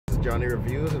Johnny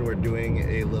Reviews, and we're doing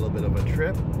a little bit of a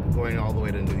trip, going all the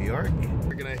way to New York.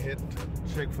 We're gonna hit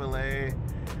Chick-fil-A,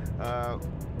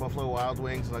 Buffalo Wild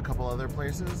Wings, and a couple other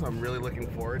places. I'm really looking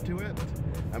forward to it.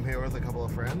 I'm here with a couple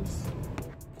of friends.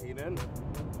 Keenan.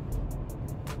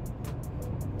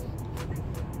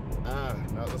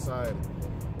 Not the side.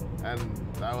 And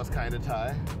that was kind of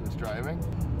Ty, who's driving.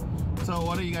 So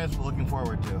what are you guys looking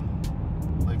forward to?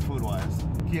 Like food-wise?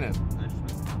 Keenan. I just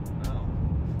missed Taco Bell.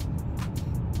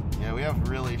 Yeah, we have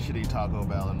really shitty Taco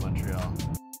Bell in Montreal.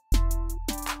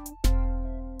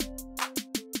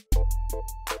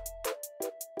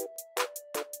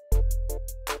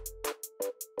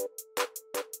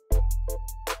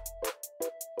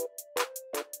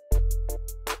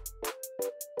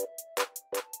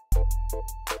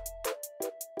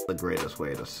 The greatest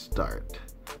way to start.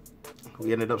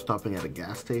 We ended up stopping at a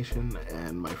gas station,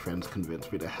 and my friends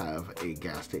convinced me to have a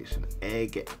gas station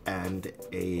egg and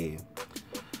a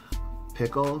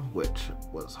pickle, which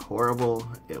was horrible.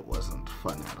 It wasn't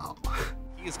fun at all.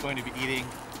 He is going to be eating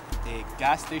a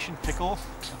gas station pickle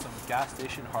and some gas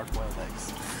station hard-boiled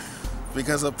eggs.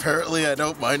 Because apparently I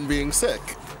don't mind being sick.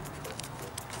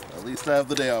 At least I have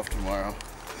the day off tomorrow.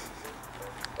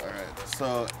 Alright,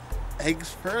 so eggs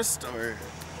first or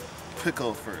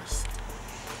pickle first?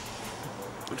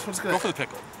 Which one's gonna... Go for the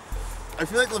pickle. I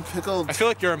feel like the pickle... I feel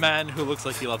like you're a man who looks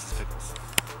like he loves his pickles.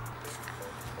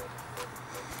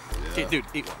 Yeah. Okay, dude,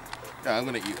 eat one. Yeah, I'm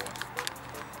gonna eat one.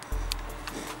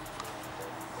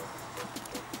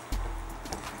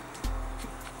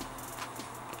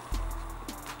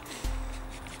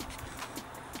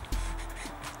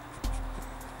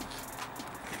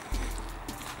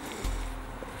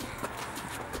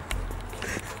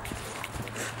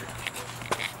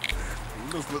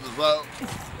 Let's put this out.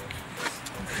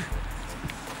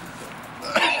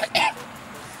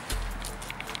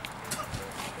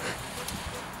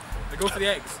 Go for the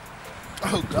eggs.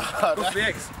 Oh god. Go for the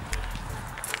eggs.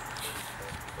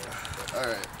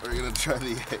 Alright, we're gonna try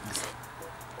the eggs.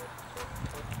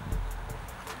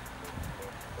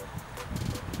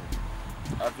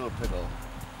 I feel a pickle.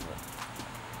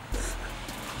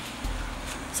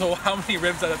 So how many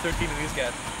ribs out of 13 do these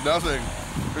get? Nothing.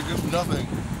 They're just nothing.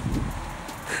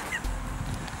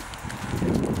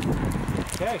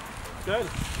 Okay, good.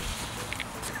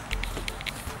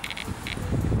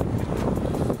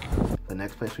 The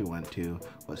next place we went to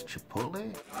was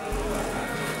Chipotle.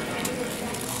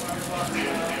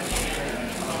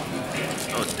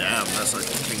 Oh damn, that's like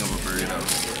the king of a burrito.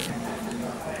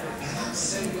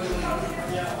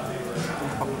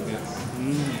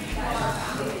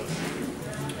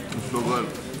 It's so good.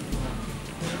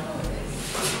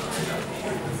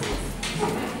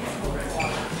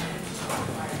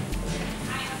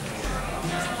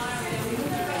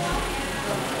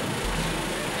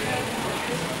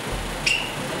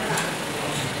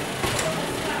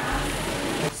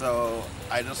 So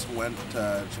I just went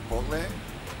to Chipotle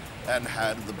and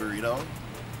had the burrito.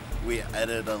 We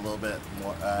added a little bit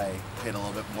more, I paid a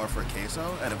little bit more for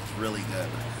queso, and it was really good.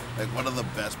 Like one of the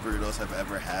best burritos I've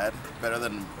ever had, better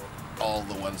than all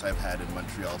the ones I've had in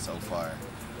Montreal so far.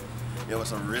 It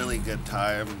was a really good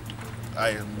time.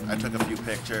 I took a few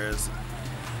pictures,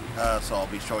 so I'll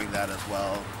be showing that as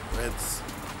well. It's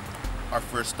our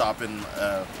first stop in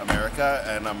America,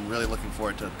 and I'm really looking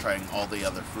forward to trying all the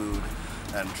other food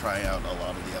and try out a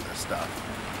lot of the other stuff.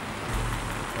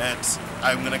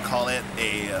 I'm gonna call it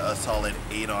a solid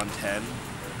 8 on 10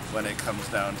 when it comes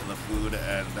down to the food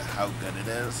and how good it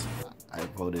is. I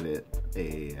voted it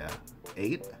a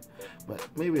 8, but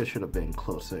maybe it should have been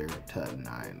closer to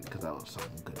 9 because that was some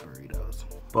good burritos.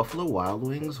 Buffalo Wild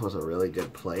Wings was a really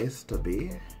good place to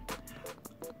be.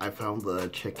 I found the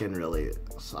chicken really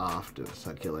soft and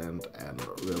succulent and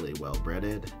really well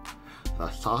breaded. The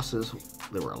sauces,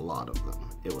 there were a lot of them.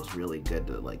 It was really good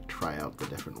to like try out the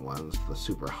different ones. The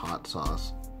super hot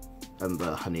sauce and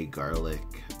the honey garlic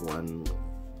one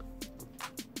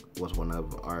was one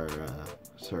of our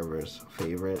servers'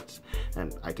 favorites,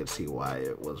 and I could see why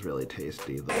it was really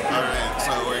tasty. Alright,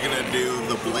 so we're gonna do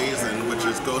the blazing, which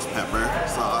is ghost pepper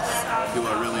sauce. Do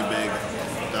a really big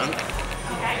dunk.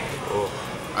 Oh.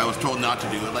 I was told not to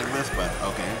do it like this, but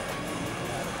okay.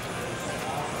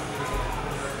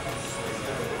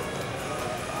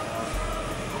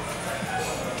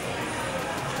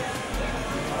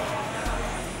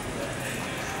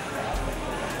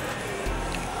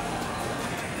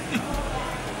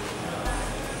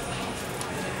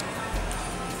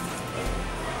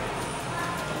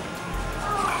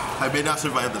 I may not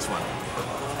survive this one.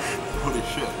 Holy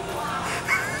shit.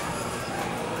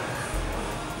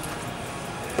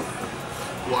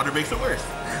 Water makes it worse.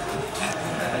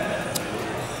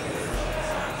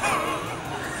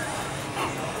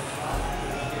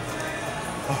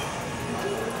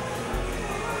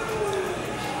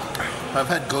 I've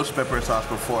had ghost pepper sauce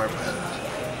before, but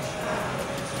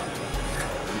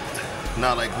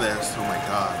not like this. Oh my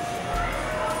god.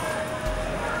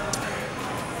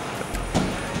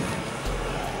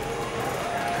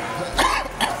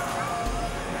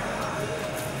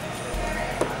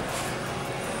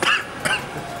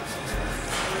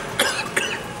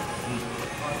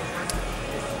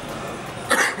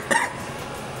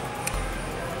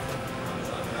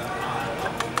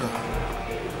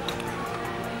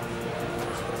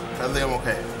 I think I'm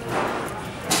okay.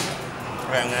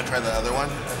 Alright, I'm gonna try the other one.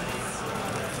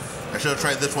 I should have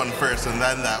tried this one first and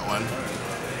then that one.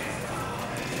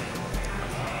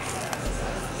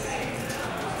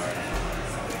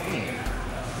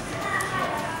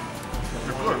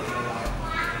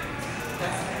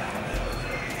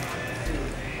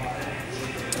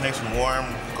 Nice and warm,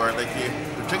 garlicky.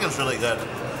 The chicken's really good.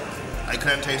 I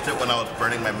couldn't taste it when I was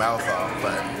burning my mouth off,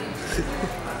 but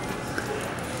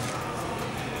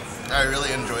I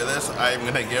really enjoy this. I'm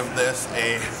gonna give this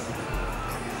a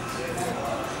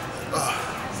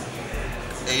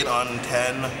 8 on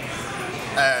 10,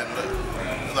 and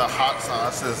the hot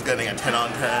sauce is getting a 10 on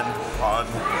 10 on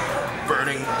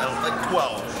burning, like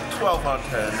 12 on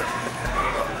 10. The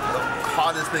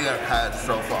hottest thing I've had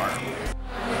so far.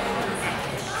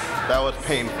 That was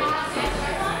painful.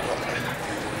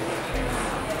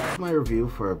 My review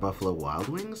for Buffalo Wild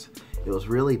Wings. It was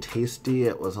really tasty.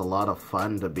 It was a lot of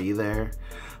fun to be there.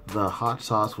 The hot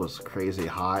sauce was crazy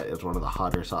hot. It was one of the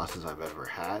hotter sauces I've ever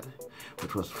had,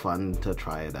 which was fun to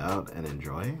try it out and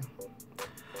enjoy.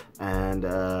 And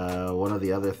one of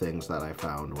the other things that I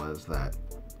found was that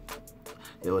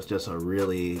it was just a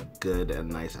really good and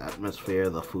nice atmosphere.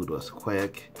 The food was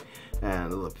quick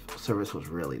and the service was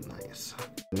really nice.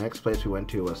 The next place we went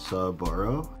to was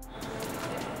Saboro.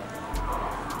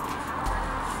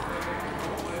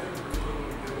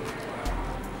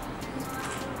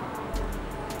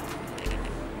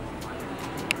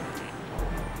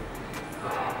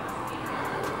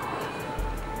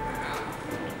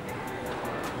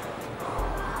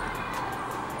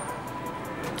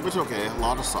 It's okay, a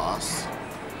lot of sauce.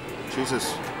 Cheese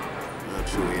is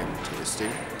chewy and tasty.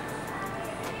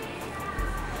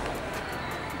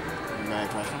 May I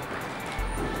try some?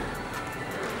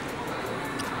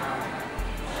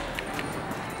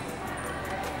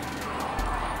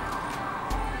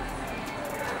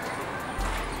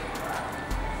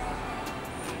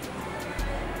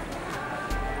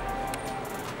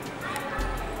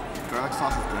 Garlic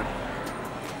sauce is good.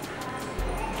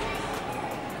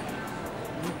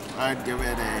 I'd give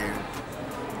it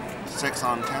a 6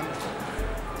 on 10.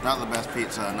 Not the best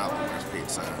pizza, not the worst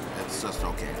pizza. It's just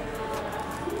okay.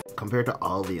 Compared to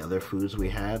all the other foods we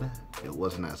had, it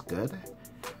wasn't as good.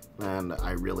 And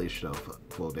I really should have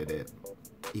voted it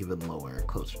even lower,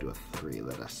 closer to a 3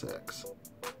 than a 6.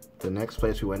 The next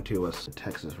place we went to was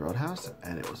Texas Roadhouse,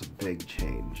 and it was a big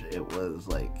change. It was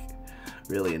like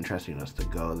really interesting just to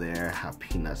go there, have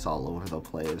peanuts all over the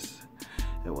place.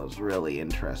 It was really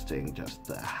interesting just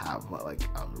to have like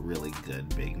a really good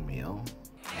big meal.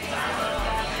 It's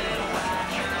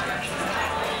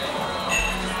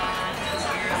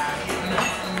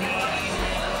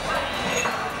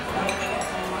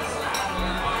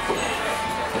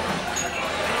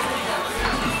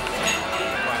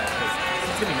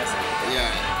gonna be messy.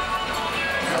 Yeah.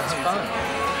 It's fun.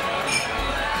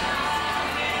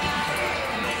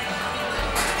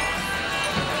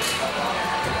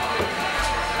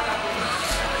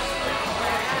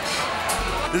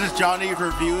 This is Johnny's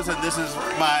Reviews, and this is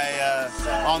my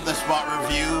on-the-spot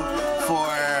review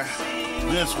for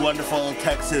this wonderful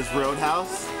Texas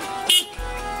Roadhouse.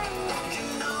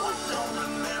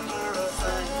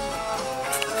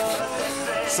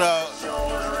 So,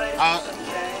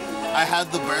 I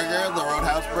had the burger, the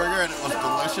Roadhouse burger, and it was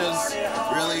delicious,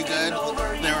 really good.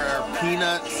 There were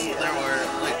peanuts, there were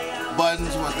like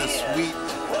buns with a sweet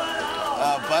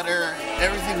butter.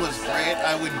 Everything was great.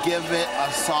 I would give it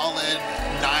a solid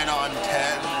 9 on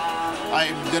 10.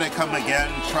 I'm gonna come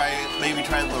again, maybe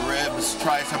try the ribs,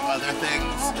 try some other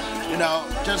things. You know,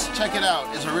 just check it out.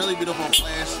 It's a really beautiful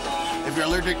place. If you're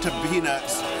allergic to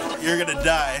peanuts, you're gonna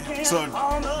die. So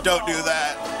don't do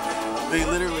that. They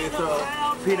literally throw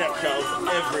peanut shells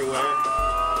everywhere.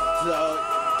 So,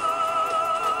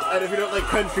 and if you don't like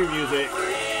country music,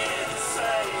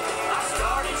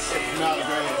 it's not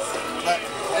great. But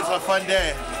it's a fun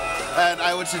day, and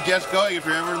I would suggest going if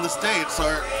you're ever in the States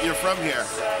or you're from here.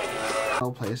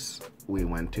 The place we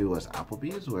went to was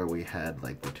Applebee's, where we had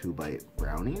like the 2-bite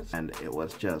brownies, and it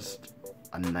was just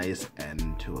a nice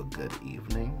end to a good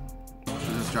evening. This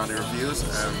is Johnny Reviews,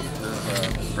 and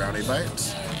this is brownie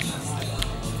bites.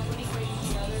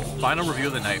 Final review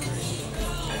of the night.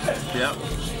 Yep.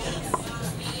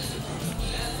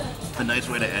 A nice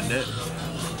way to end it.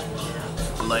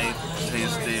 Light,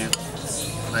 tasty,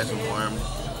 nice and warm.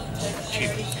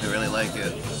 Cheap. I really like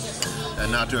it.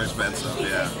 And not too expensive,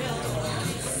 yeah.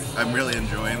 I'm really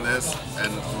enjoying this,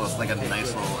 and it was like a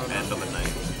nice little end of the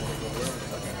night.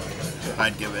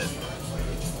 I'd give it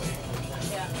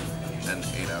an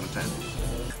 8 out of 10.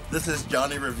 This is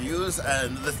Johnny Reviews,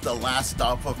 and this is the last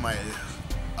stop of my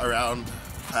around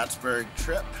Plattsburgh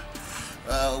trip.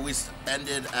 We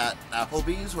ended at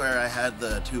Applebee's, where I had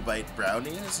the 2-bite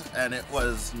brownies, and it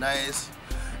was nice,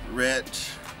 rich,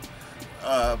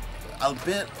 a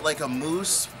bit like a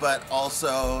mousse, but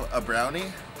also a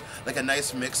brownie. Like a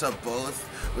nice mix of both.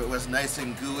 It was nice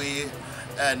and gooey,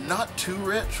 and not too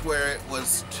rich, where it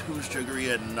was too sugary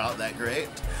and not that great.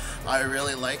 I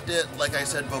really liked it. Like I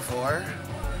said before,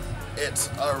 it's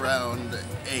around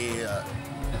a,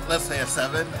 let's say a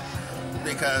 7.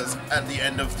 Because at the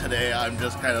end of today, I'm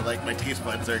just kind of like, my taste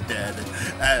buds are dead,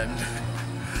 and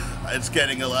I'm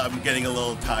getting a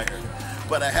little tired.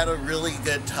 But I had a really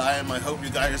good time. I hope you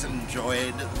guys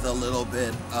enjoyed the little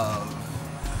bit of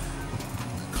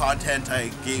content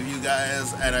I gave you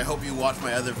guys, and I hope you watch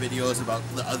my other videos about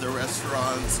the other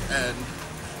restaurants, and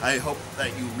I hope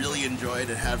that you really enjoyed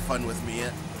and had fun with me,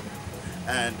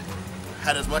 and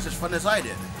had as much as fun as I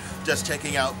did. Just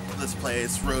checking out this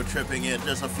place, road tripping it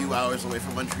just a few hours away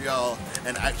from Montreal,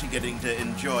 and actually getting to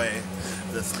enjoy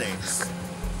the States.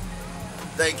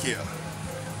 Thank you.